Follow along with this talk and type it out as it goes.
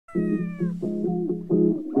Got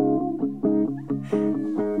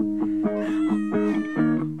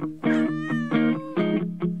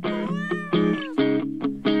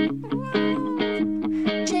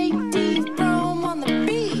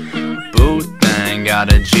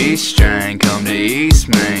a G-string, come to East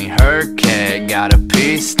Main. Her cat got a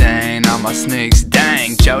pee stain on my sneaks.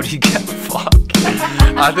 Dang, Jody, get fucked.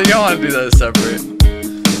 I think I want to do that separate.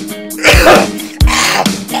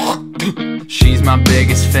 She's my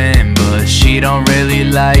biggest fan, but she don't really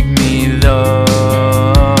like me though.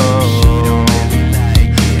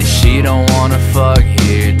 And she don't wanna fuck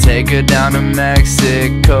here, take her down to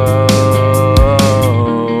Mexico.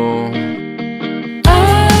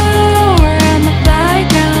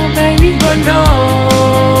 But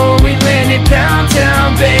no, we landed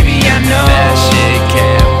downtown, baby, I know. That shit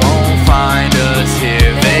cat won't find us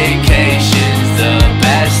here. Vacation's the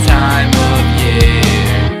best time of year.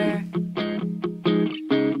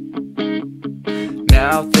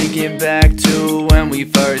 Now thinking back to when we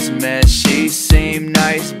first met, she seemed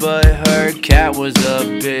nice, but her cat was a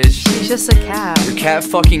bitch. She's just a cat. Your cat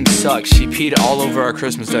fucking sucks. She peed all over our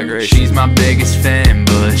Christmas decorations. She's my biggest fan,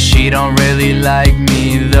 but she don't really like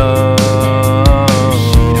me though.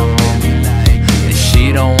 And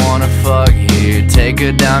she don't wanna fuck here, take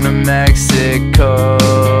her down to Mexico.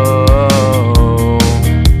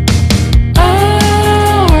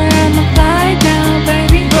 Oh, we're on the flight now,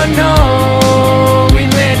 baby. But no, we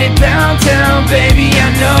landed downtown, baby,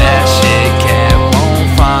 I know. That shit cat won't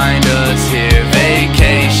find us here.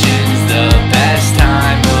 Vacation's the best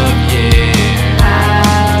time of year.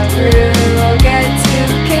 How through we'll get to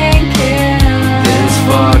Cancun. This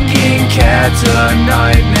fucking cat's a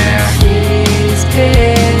nightmare. She's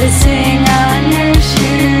pissing on your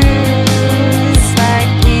shoes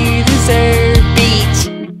like you deserve beach.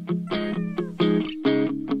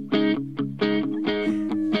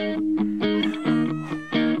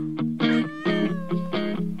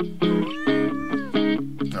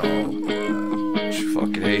 Oh, she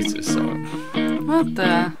fucking hates this song. What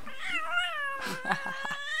the?